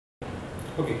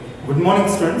Okay, good morning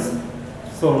students.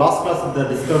 So last class the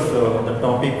discussed the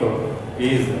topic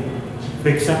is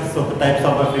friction. So the types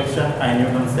of the friction and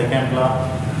Newton's second law,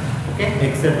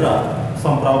 okay, etc.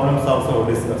 Some problems also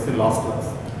discussed in last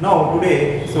class. Now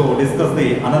today, so discuss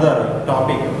the another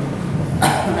topic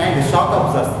and shock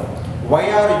absorbers.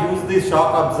 Why are used the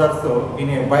shock absorbers in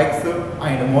a bikes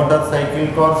and motorcycle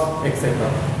cars,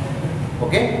 etc.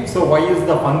 Okay, so why is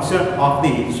the function of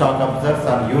the shock absorbers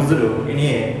are used in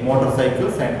a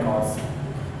motorcycles and cars?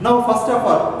 Now, first of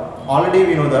all, already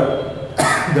we know that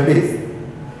that is.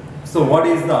 So what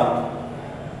is the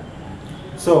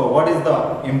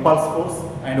impulse force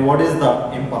and what is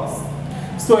the impulse?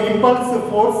 So impulse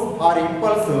force or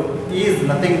impulse is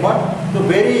nothing but the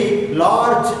very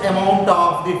large amount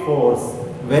of the force.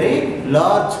 Very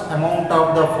large amount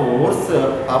of the force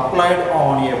applied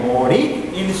on a body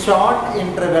in short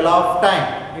interval of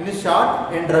time. In a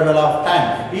short interval of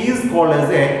time is called as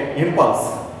a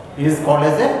impulse. Is called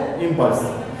as a impulse.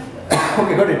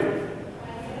 Okay, got it.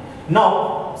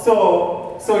 Now,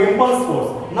 so impulse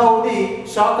force. Now the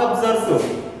shock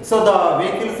absorbers. So the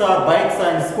vehicles or bikes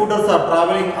and scooters are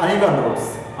traveling uneven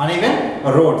roads. Uneven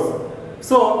roads.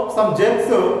 So some jerks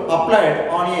applied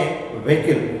on a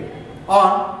vehicle.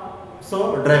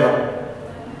 So driver.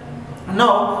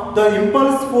 Now the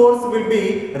impulse force will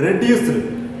be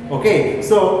reduced. Okay,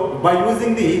 so by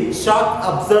using the shock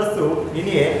absorbers in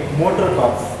a motor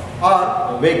cars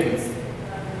or vehicles.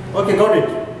 Okay, got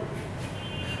it.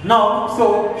 Now,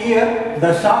 so here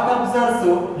the shock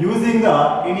absorbers using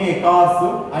the in a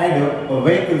cars and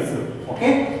vehicles.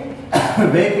 Okay,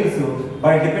 vehicles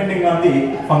by depending on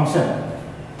the function.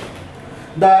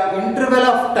 The interval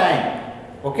of time.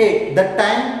 Okay, the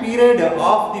time period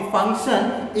of the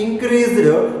function increased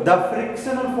the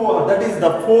frictional force, that is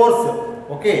the force.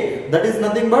 Okay, that is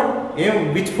nothing but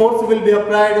which force will be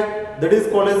applied, that is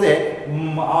called as a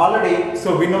already.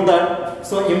 So we know that.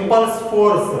 So impulse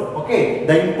force. Okay,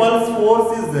 the impulse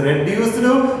force is reduced,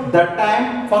 the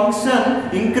time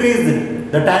function increased.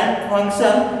 The time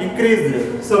function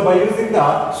increased. So by using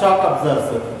the shock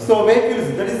absorbers. So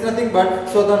vehicles, that is nothing but,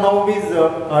 so the now is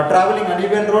traveling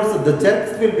uneven roads, the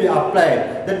jerks will be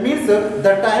applied. That means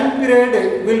the time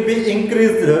period will be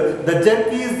increased. The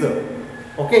jerk is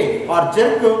okay, or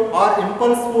jerk or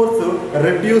impulse force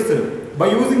reduced by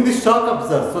using the shock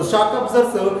absorbers. So shock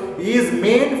absorbers is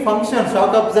main function.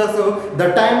 Shock absorbers,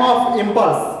 the time of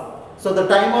impulse. So the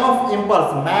time of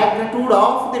impulse, magnitude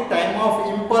of the time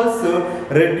of impulse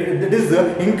that is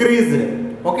increased.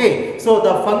 Okay, so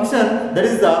the function, that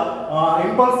is the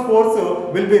impulse force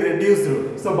will be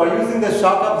reduced. So by using the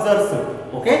shock absorbers,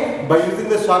 okay, by using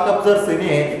the shock absorbers in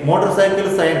a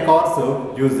motorcycles and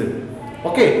cars used.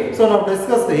 Okay, so now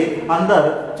discuss the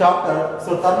another chapter.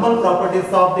 So thermal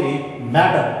properties of the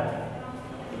matter.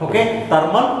 Okay,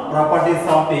 thermal properties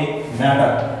of the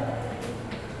matter.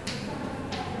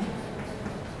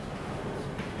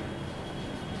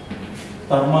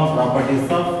 Thermal properties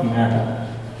of matter.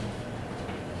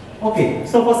 Okay,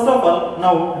 so first of all,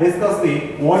 now discuss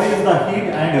the what is the heat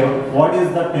and what is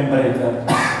the temperature.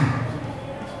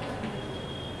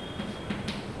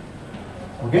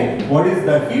 Okay, what is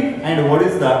the heat and what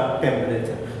is the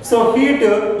temperature? So heat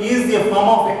is a form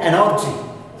of energy.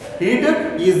 Heat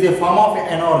is a form of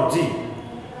energy.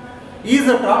 Is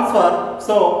a transfer,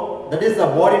 so that is the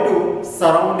body to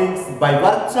surroundings by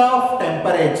virtue of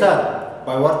temperature.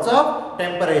 By virtue of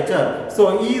temperature.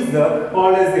 So is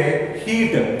called as a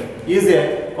heat.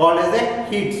 Is called as a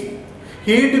heat.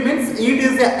 Heat means it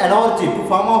is a energy, to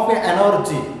form of a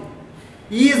energy.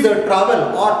 Is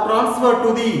travel or transfer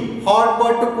to the hot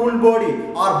body to cool body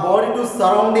or body to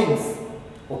surroundings.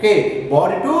 Okay,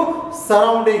 body to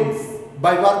surroundings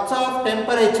by virtue of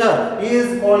temperature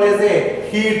is called as a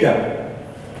heat.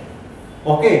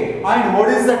 Okay, and what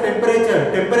is the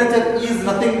temperature? Temperature is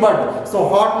nothing but, so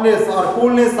hotness or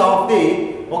coolness of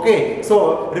the, okay,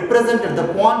 so represented,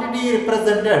 the quantity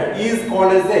represented is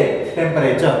called as a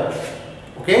temperature.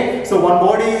 Okay, so one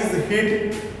body is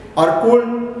heat or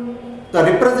cool, the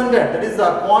represented, that is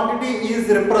the quantity is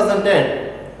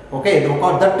represented. Okay,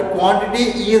 that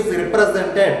quantity is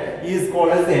represented is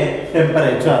called as a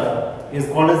temperature. Is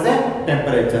called as a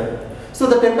temperature. So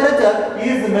the temperature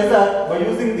is measured by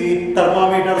using the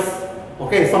thermometers.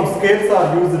 Okay, some scales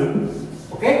are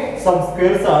used. Okay, some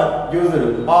scales are used,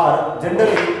 or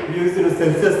generally used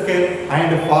Celsius scale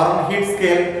and Fahrenheit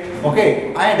scale.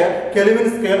 Okay, and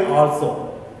Kelvin scale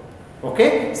also.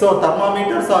 Okay, so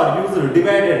thermometers are used,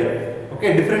 divided.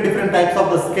 Okay, different types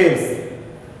of the scales.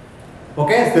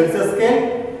 Okay, Celsius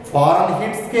scale,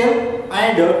 Fahrenheit scale,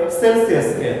 and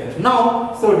Celsius scale.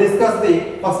 Now, so discuss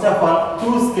the first of all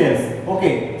two scales.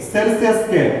 Okay, Celsius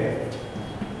scale,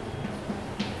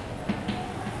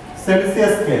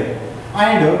 Celsius scale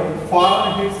and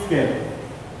Fahrenheit scale.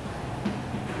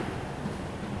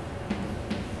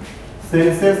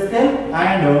 Celsius scale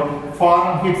and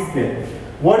Fahrenheit scale.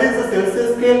 What is the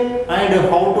Celsius scale and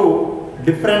how to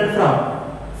different from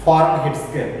Fahrenheit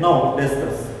scale? Now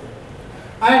discuss.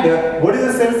 And what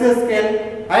is the Celsius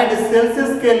scale? And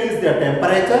Celsius scale is the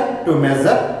temperature to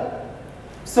measure.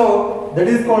 So that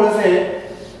is called as a,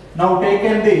 now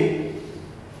taken the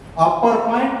upper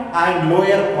point and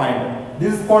lower point.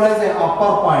 This is called as a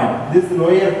upper point, this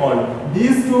lower point.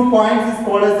 These 2 points is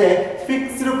called as a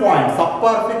fixed points,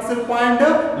 upper fixed point,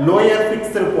 lower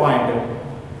fixed point.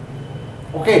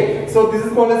 Okay, so this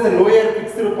is called as a lower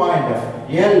fixed point,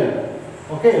 L.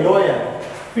 Okay, lower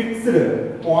fixed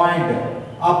point,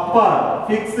 upper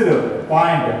fixed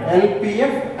point,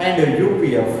 LPF and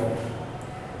UPF.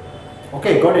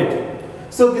 Okay, got it.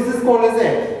 So this is called as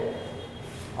a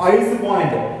ice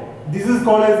point. This is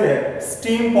called as a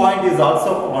steam point is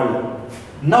also called.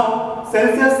 Now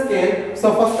Celsius scale,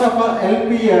 so first of all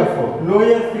LPF,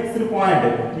 lower fixed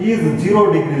point is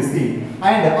 0 degrees C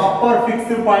and upper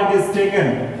fixed point is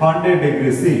taken 100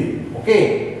 degrees C.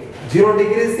 Okay, 0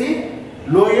 degrees C,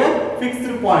 lower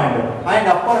fixed point and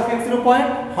upper fixed point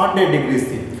 100 degrees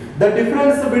C. The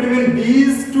difference between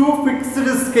these two fixed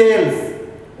scales,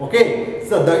 okay,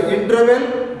 so the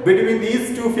interval between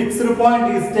these two fixed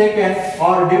points is taken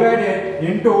or divided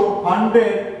into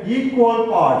 100 equal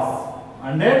parts.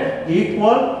 100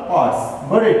 equal parts.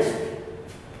 Got it?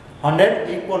 100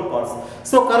 equal parts.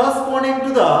 So corresponding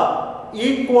to the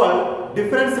equal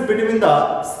difference between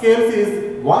the scales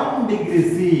is 1 degree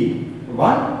C.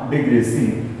 1 degree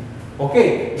C.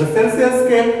 Okay, the Celsius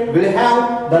scale will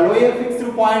have the lower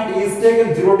fixed point is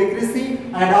taken 0 degree C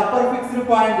and upper fixed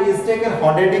point is taken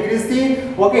 100 degree C.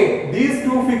 Okay, these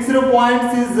two fixed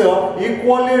points is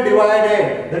equally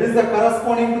divided. That is the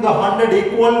corresponding to the 100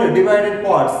 equal divided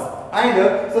parts.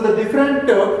 And so the difference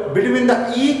between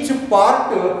the each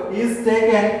part is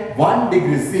taken 1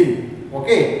 degree C.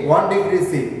 Okay, 1 degree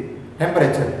C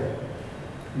temperature.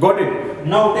 Got it?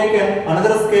 Now taken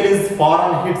another scale is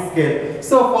Fahrenheit scale.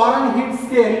 So Fahrenheit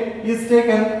scale is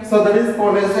taken, so that is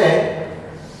called as a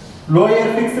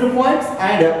lower fixed points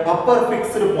and upper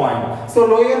fixed point. So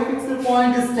lower fixed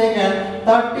point is taken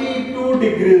 32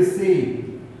 degrees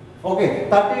C. Okay,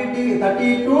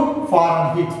 32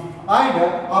 Fahrenheit and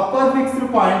upper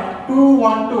fixed point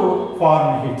 212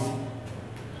 Fahrenheit.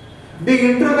 The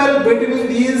interval between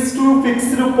these two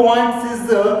fixed points is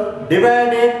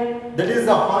divided, that is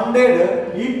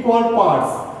 100 equal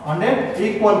parts. 100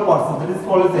 equal parts, that is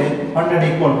called as a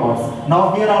 100 equal parts.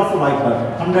 Now here also like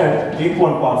that, 100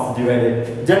 equal parts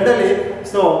divided. Generally,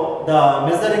 so the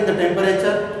measuring the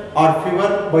temperature or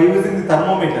fever by using the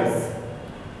thermometers.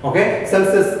 Okay,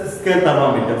 Celsius scale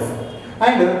thermometers.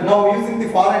 And now using the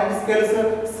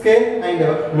Fahrenheit scale and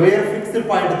lower fixed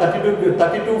point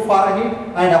 32 Fahrenheit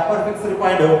and upper fixed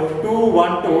point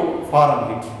 212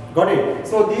 Fahrenheit. Got it?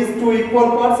 So these two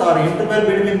equal parts are interval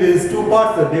between these two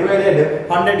parts divided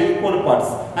 100 equal parts,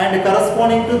 and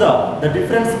corresponding to the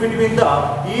difference between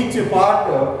the each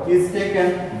part is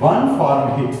taken 1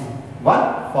 Fahrenheit.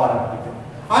 1 Fahrenheit.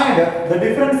 And the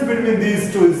difference between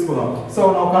these two is Coulomb.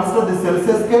 So now consider the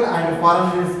Celsius scale and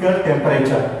Fahrenheit scale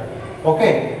temperature.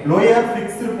 Okay, lower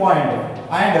fixed point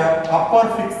and upper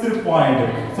fixed point.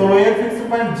 So lower fixed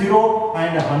point 0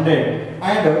 and 100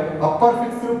 and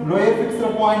lower fixed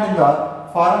point in the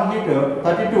Fahrenheit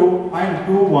 32 and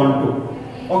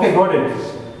 212. Okay, got it?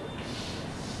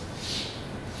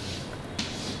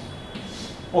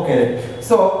 Okay,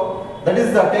 so that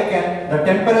is the taken the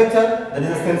temperature, that is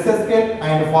the Celsius scale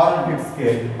and Fahrenheit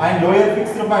scale, and lower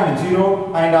fixed point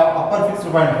 0 and upper fixed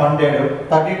point 100,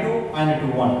 32 and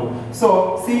 212.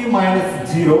 So C minus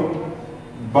 0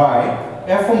 by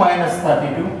F minus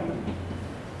 32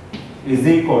 is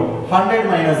equal 100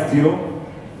 minus 0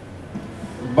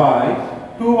 by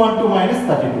 212 minus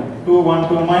 32.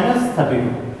 212 minus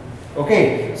 32.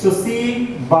 Okay, so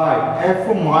C by F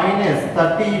minus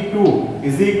 32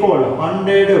 is equal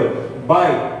 100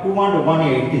 by 212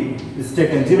 180 is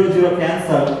taken. 0 0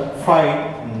 cancel,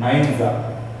 5 9s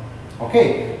are.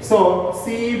 Okay, so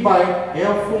C by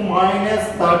F minus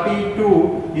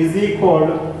 32 is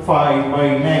equal 5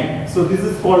 by 9. So this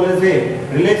is called as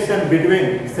a relation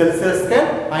between Celsius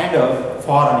scale and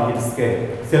Fahrenheit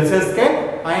scale. Celsius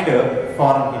scale and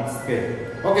Fahrenheit scale.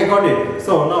 Okay, got it.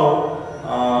 So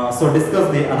now so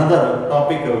discuss the another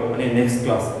topic in next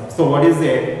class. So what is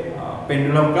a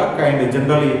pendulum clock, and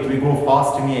generally it will go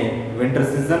fast in a winter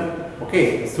season,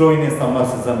 okay, slow in a summer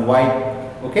season. Why?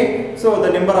 Okay, so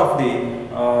the number of the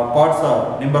parts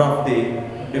are, number of the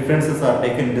differences are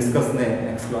taken, discussed in the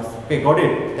next class. Okay, got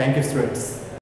it. Thank you, students.